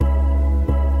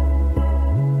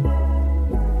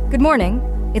Good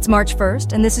morning. It's March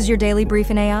 1st, and this is your daily brief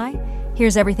in AI.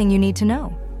 Here's everything you need to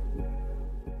know.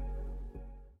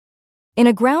 In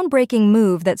a groundbreaking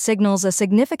move that signals a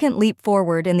significant leap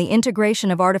forward in the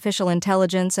integration of artificial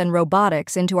intelligence and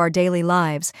robotics into our daily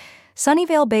lives,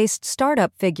 Sunnyvale-based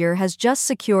startup Figure has just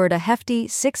secured a hefty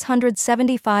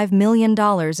 $675 million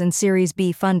in Series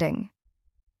B funding.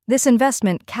 This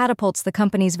investment catapults the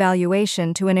company's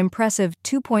valuation to an impressive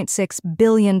 $2.6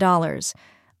 billion,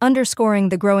 underscoring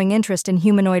the growing interest in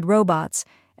humanoid robots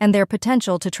and their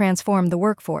potential to transform the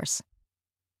workforce.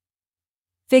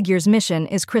 Figure's mission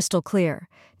is crystal clear: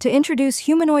 to introduce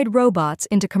humanoid robots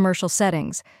into commercial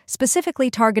settings,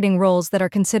 specifically targeting roles that are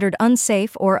considered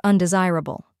unsafe or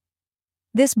undesirable.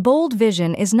 This bold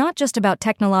vision is not just about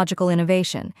technological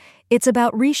innovation, it's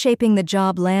about reshaping the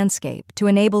job landscape to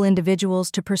enable individuals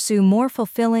to pursue more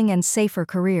fulfilling and safer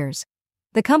careers.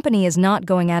 The company is not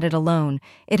going at it alone.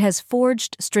 It has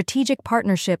forged strategic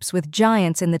partnerships with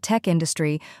giants in the tech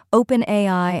industry,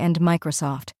 OpenAI and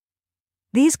Microsoft.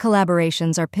 These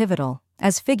collaborations are pivotal,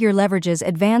 as Figure leverages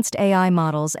advanced AI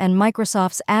models and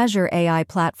Microsoft's Azure AI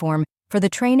platform for the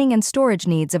training and storage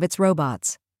needs of its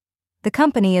robots. The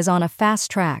company is on a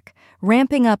fast track,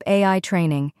 ramping up AI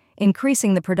training,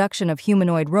 increasing the production of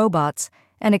humanoid robots,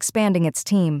 and expanding its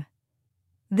team.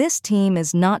 This team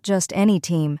is not just any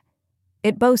team.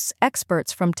 It boasts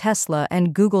experts from Tesla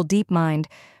and Google DeepMind,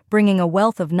 bringing a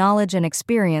wealth of knowledge and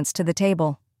experience to the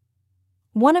table.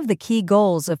 One of the key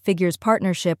goals of Figure's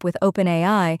partnership with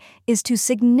OpenAI is to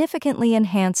significantly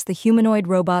enhance the humanoid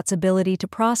robot's ability to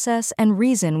process and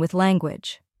reason with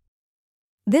language.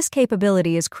 This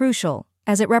capability is crucial,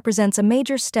 as it represents a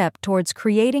major step towards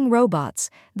creating robots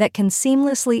that can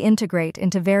seamlessly integrate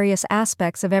into various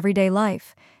aspects of everyday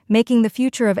life, making the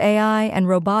future of AI and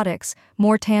robotics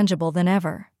more tangible than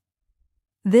ever.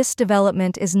 This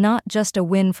development is not just a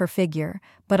win for Figure,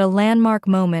 but a landmark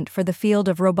moment for the field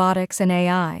of robotics and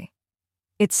AI.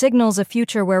 It signals a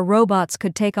future where robots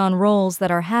could take on roles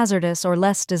that are hazardous or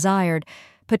less desired,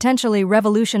 potentially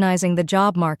revolutionizing the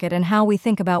job market and how we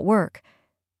think about work.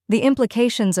 The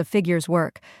implications of Figure's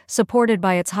work, supported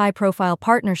by its high-profile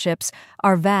partnerships,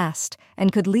 are vast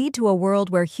and could lead to a world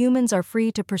where humans are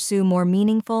free to pursue more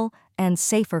meaningful and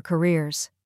safer careers.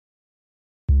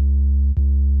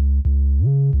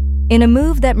 In a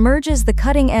move that merges the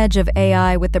cutting edge of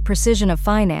AI with the precision of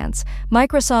finance,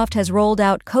 Microsoft has rolled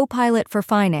out Copilot for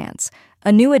Finance,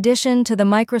 a new addition to the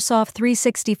Microsoft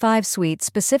 365 suite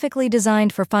specifically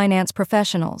designed for finance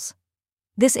professionals.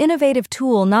 This innovative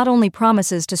tool not only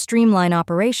promises to streamline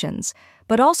operations,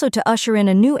 but also to usher in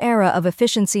a new era of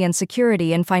efficiency and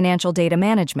security in financial data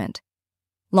management.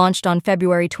 Launched on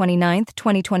February 29,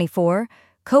 2024,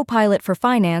 Copilot for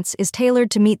Finance is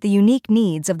tailored to meet the unique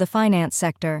needs of the finance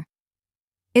sector.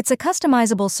 It's a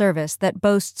customizable service that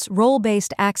boasts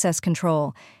role-based access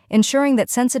control, ensuring that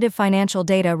sensitive financial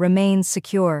data remains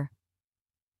secure.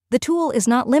 The tool is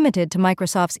not limited to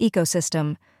Microsoft's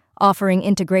ecosystem, offering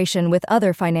integration with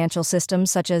other financial systems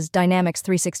such as Dynamics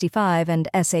 365 and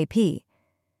SAP.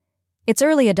 Its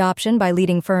early adoption by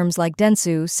leading firms like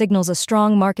Dentsu signals a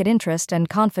strong market interest and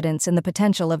confidence in the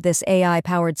potential of this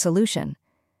AI-powered solution.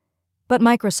 But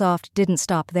Microsoft didn't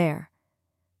stop there.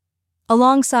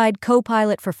 Alongside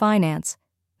Copilot for Finance,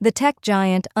 the tech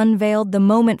giant unveiled the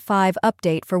Moment 5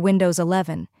 update for Windows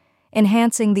 11,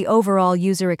 enhancing the overall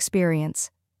user experience.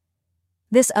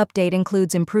 This update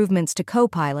includes improvements to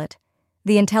Copilot,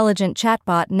 the intelligent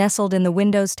chatbot nestled in the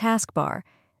Windows taskbar,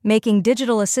 making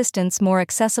digital assistants more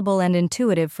accessible and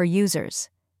intuitive for users.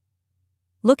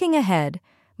 Looking ahead,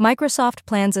 Microsoft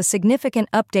plans a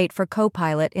significant update for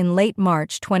Copilot in late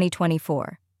March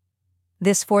 2024.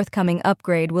 This forthcoming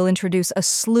upgrade will introduce a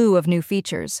slew of new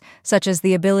features, such as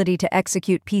the ability to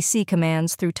execute PC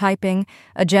commands through typing,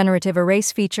 a generative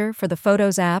erase feature for the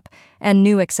Photos app, and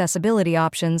new accessibility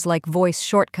options like voice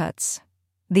shortcuts.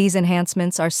 These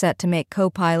enhancements are set to make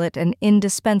Copilot an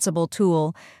indispensable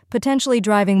tool, potentially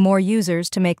driving more users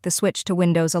to make the switch to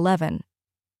Windows 11.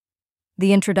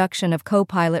 The introduction of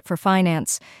Copilot for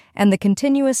Finance and the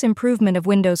continuous improvement of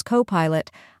Windows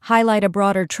Copilot highlight a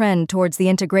broader trend towards the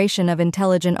integration of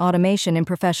intelligent automation in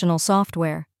professional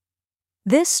software.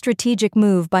 This strategic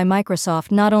move by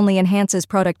Microsoft not only enhances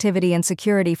productivity and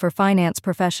security for finance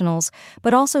professionals,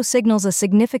 but also signals a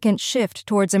significant shift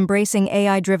towards embracing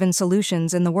AI-driven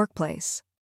solutions in the workplace.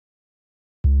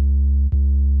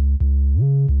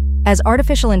 As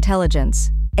artificial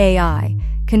intelligence, AI,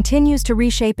 continues to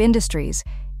reshape industries,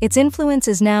 its influence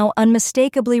is now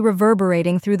unmistakably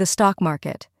reverberating through the stock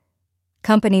market.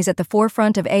 Companies at the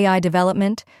forefront of AI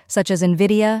development, such as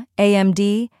NVIDIA,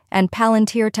 AMD, and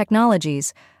Palantir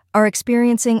Technologies, are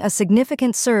experiencing a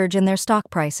significant surge in their stock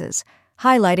prices,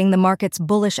 highlighting the market's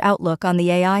bullish outlook on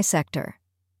the AI sector.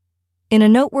 In a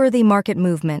noteworthy market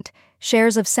movement,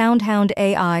 shares of SoundHound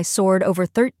AI soared over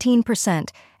 13%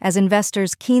 as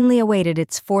investors keenly awaited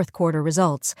its fourth quarter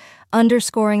results,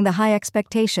 underscoring the high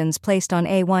expectations placed on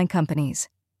AI companies.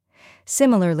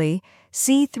 Similarly,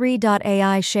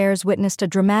 C3.ai shares witnessed a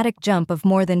dramatic jump of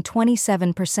more than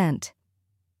 27%.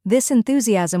 This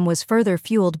enthusiasm was further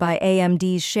fueled by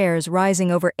AMD's shares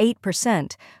rising over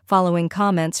 8% following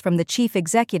comments from the chief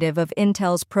executive of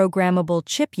Intel's programmable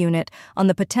chip unit on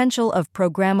the potential of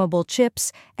programmable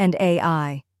chips and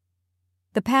AI.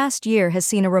 The past year has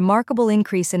seen a remarkable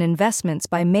increase in investments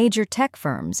by major tech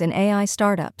firms in AI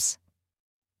startups.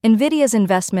 NVIDIA's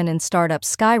investment in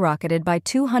startups skyrocketed by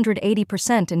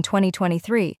 280% in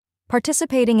 2023,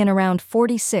 participating in around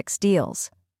 46 deals.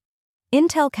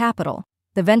 Intel Capital,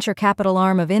 the venture capital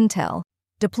arm of Intel,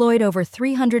 deployed over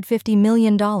 $350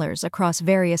 million across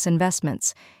various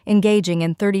investments, engaging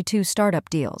in 32 startup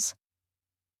deals.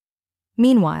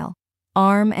 Meanwhile,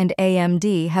 ARM and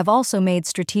AMD have also made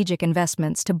strategic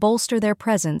investments to bolster their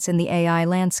presence in the AI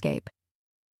landscape.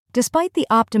 Despite the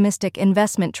optimistic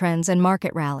investment trends and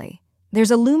market rally,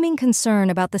 there's a looming concern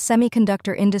about the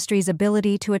semiconductor industry's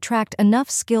ability to attract enough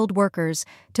skilled workers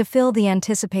to fill the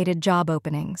anticipated job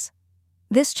openings.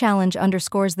 This challenge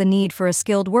underscores the need for a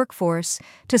skilled workforce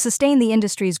to sustain the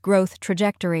industry's growth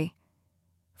trajectory.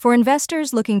 For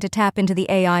investors looking to tap into the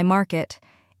AI market,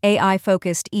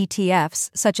 AI-focused ETFs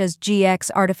such as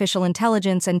GX Artificial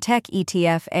Intelligence and Tech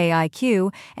ETF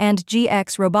AIQ and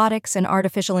GX Robotics and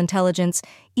Artificial Intelligence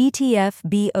ETF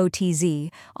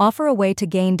BOTZ offer a way to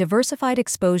gain diversified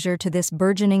exposure to this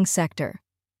burgeoning sector.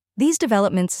 These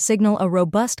developments signal a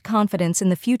robust confidence in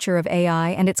the future of AI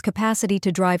and its capacity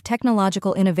to drive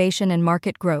technological innovation and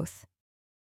market growth.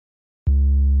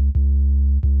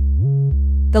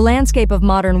 The landscape of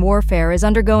modern warfare is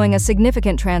undergoing a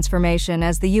significant transformation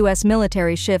as the U.S.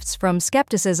 military shifts from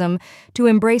skepticism to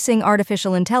embracing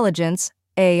artificial intelligence,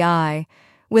 AI,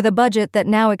 with a budget that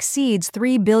now exceeds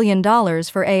 $3 billion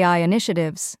for AI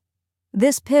initiatives.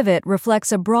 This pivot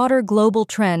reflects a broader global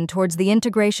trend towards the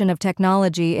integration of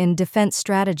technology in defense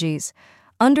strategies,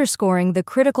 underscoring the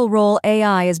critical role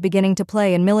AI is beginning to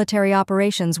play in military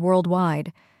operations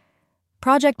worldwide.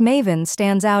 Project Maven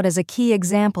stands out as a key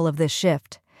example of this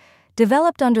shift.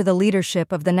 Developed under the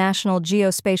leadership of the National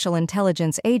Geospatial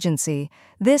Intelligence Agency,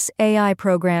 this AI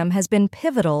program has been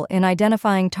pivotal in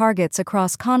identifying targets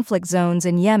across conflict zones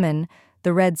in Yemen,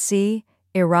 the Red Sea,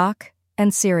 Iraq,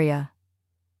 and Syria.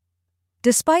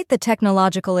 Despite the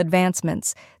technological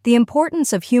advancements, the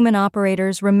importance of human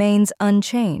operators remains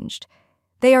unchanged.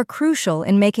 They are crucial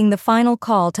in making the final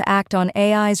call to act on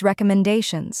AI's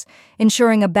recommendations,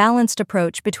 ensuring a balanced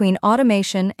approach between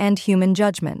automation and human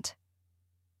judgment.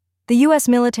 The U.S.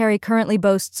 military currently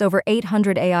boasts over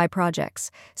 800 AI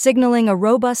projects, signaling a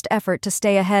robust effort to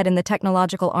stay ahead in the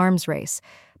technological arms race,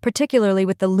 particularly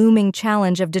with the looming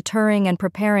challenge of deterring and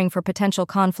preparing for potential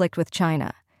conflict with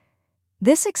China.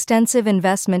 This extensive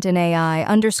investment in AI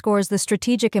underscores the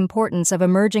strategic importance of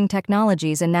emerging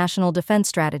technologies in national defense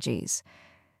strategies.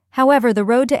 However, the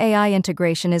road to AI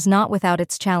integration is not without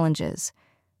its challenges.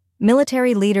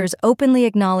 Military leaders openly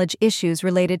acknowledge issues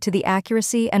related to the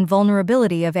accuracy and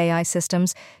vulnerability of AI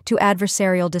systems to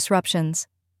adversarial disruptions.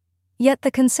 Yet the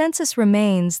consensus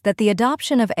remains that the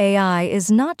adoption of AI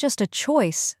is not just a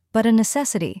choice, but a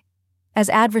necessity, as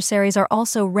adversaries are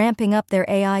also ramping up their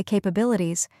AI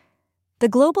capabilities. The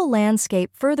global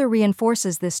landscape further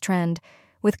reinforces this trend,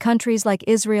 with countries like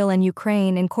Israel and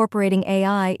Ukraine incorporating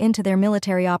AI into their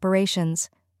military operations.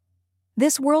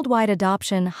 This worldwide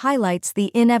adoption highlights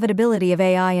the inevitability of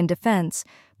AI in defense,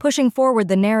 pushing forward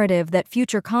the narrative that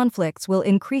future conflicts will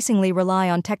increasingly rely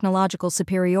on technological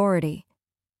superiority.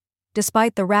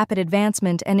 Despite the rapid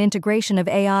advancement and integration of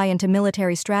AI into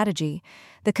military strategy,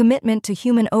 the commitment to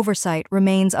human oversight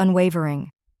remains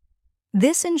unwavering.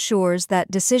 This ensures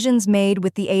that decisions made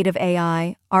with the aid of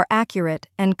AI are accurate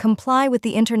and comply with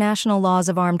the international laws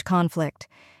of armed conflict,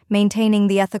 maintaining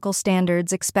the ethical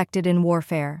standards expected in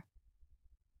warfare.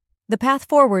 The path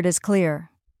forward is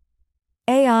clear.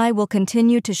 AI will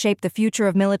continue to shape the future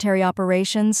of military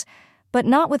operations, but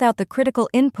not without the critical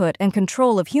input and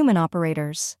control of human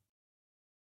operators.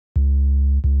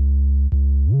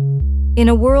 In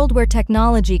a world where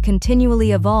technology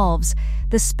continually evolves,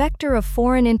 the specter of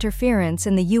foreign interference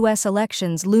in the U.S.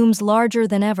 elections looms larger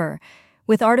than ever,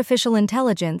 with artificial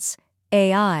intelligence,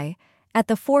 AI, at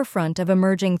the forefront of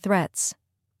emerging threats.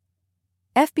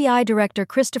 FBI Director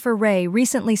Christopher Wray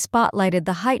recently spotlighted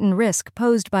the heightened risk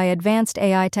posed by advanced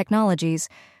AI technologies,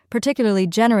 particularly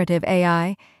generative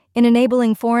AI, in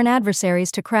enabling foreign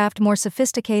adversaries to craft more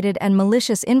sophisticated and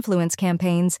malicious influence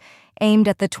campaigns aimed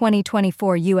at the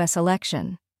 2024 U.S.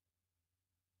 election.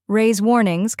 Wray's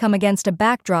warnings come against a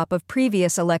backdrop of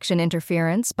previous election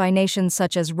interference by nations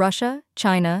such as Russia,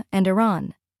 China, and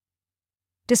Iran.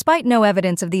 Despite no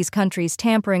evidence of these countries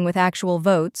tampering with actual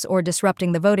votes or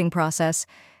disrupting the voting process,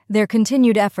 their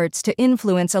continued efforts to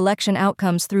influence election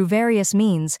outcomes through various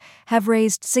means have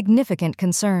raised significant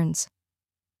concerns.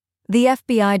 The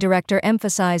FBI director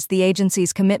emphasized the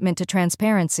agency's commitment to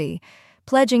transparency,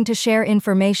 pledging to share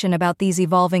information about these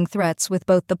evolving threats with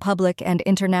both the public and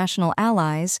international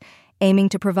allies, aiming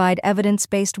to provide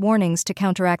evidence-based warnings to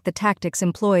counteract the tactics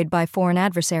employed by foreign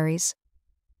adversaries.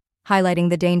 Highlighting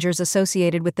the dangers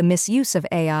associated with the misuse of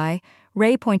AI,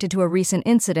 Wray pointed to a recent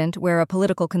incident where a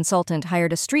political consultant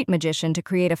hired a street magician to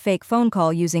create a fake phone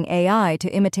call using AI to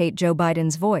imitate Joe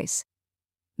Biden's voice.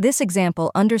 This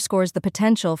example underscores the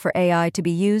potential for AI to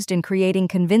be used in creating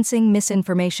convincing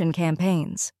misinformation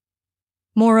campaigns.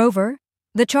 Moreover,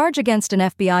 the charge against an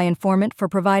FBI informant for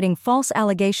providing false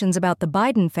allegations about the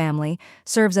Biden family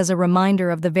serves as a reminder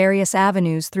of the various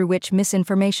avenues through which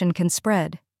misinformation can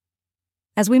spread.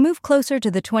 As we move closer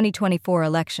to the 2024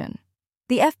 election,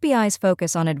 the FBI's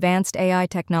focus on advanced AI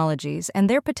technologies and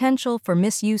their potential for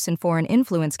misuse in foreign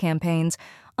influence campaigns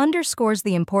underscores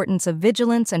the importance of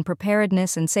vigilance and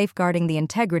preparedness in safeguarding the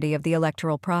integrity of the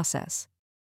electoral process.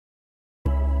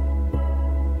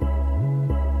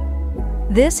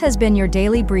 This has been your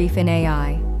daily brief in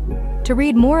AI. To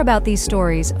read more about these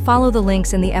stories, follow the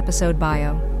links in the episode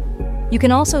bio. You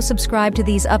can also subscribe to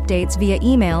these updates via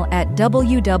email at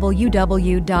www.brief.news.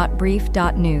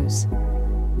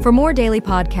 For more daily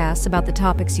podcasts about the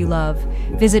topics you love,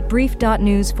 visit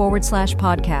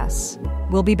brief.news/podcasts.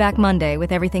 We'll be back Monday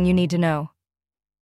with everything you need to know.